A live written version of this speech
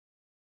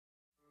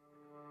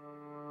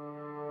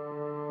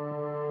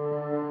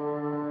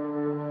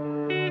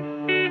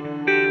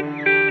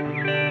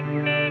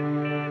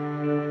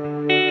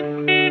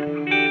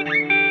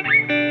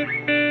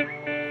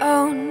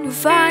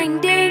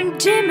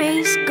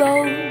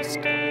ghost,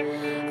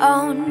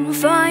 on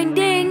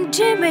finding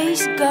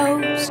Jimmy's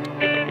ghost.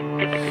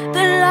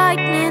 The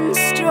lightning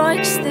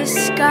strikes the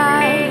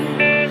sky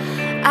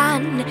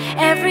and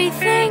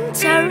everything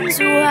turns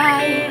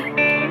white.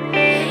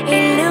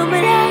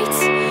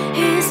 Illuminates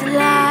his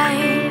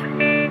light,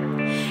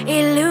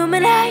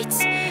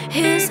 illuminates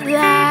his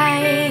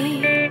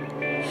light.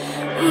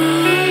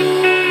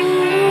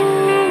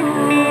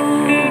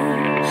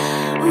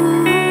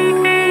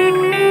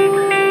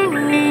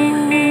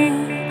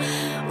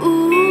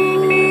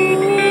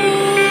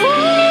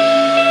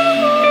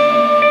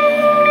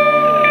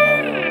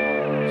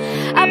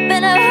 I've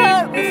been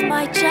hurt with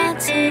my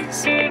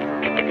chances.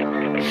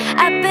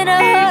 I've been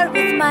hurt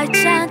with my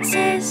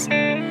chances.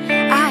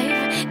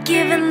 I've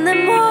given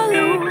them all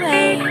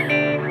away,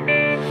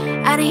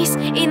 and he's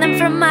eating them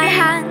from my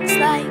hands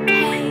like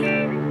hay.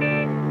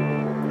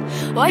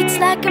 White's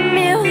like a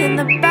mule in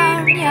the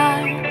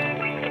barnyard,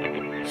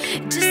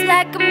 just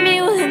like a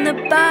mule in the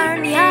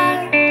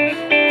barnyard.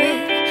 But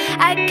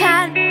I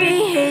can't be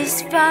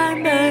his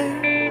farmer.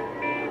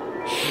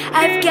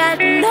 I've got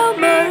no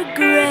more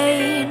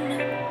grain.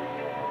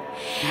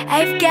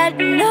 I've got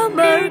no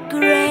more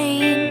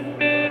grain.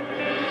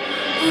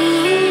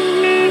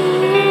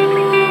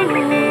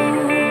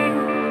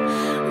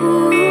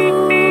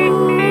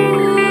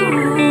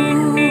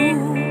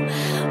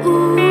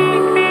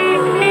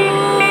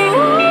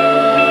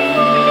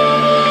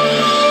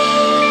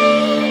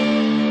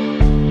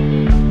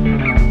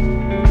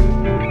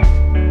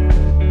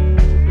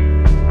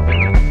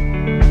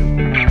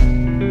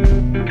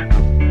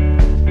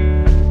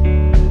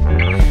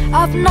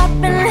 I've not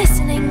been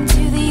listening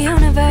to the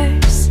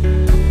universe.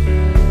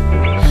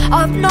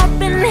 I've not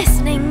been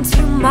listening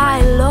to my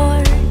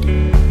Lord.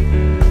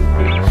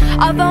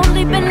 I've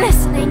only been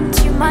listening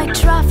to my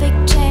traffic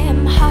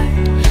jam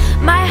heart,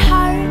 my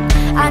heart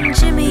and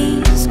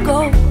Jimmy's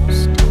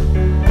ghost.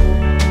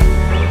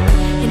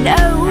 And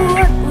oh,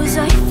 what was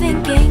I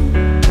thinking?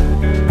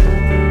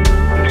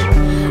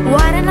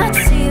 Why did I not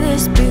see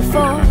this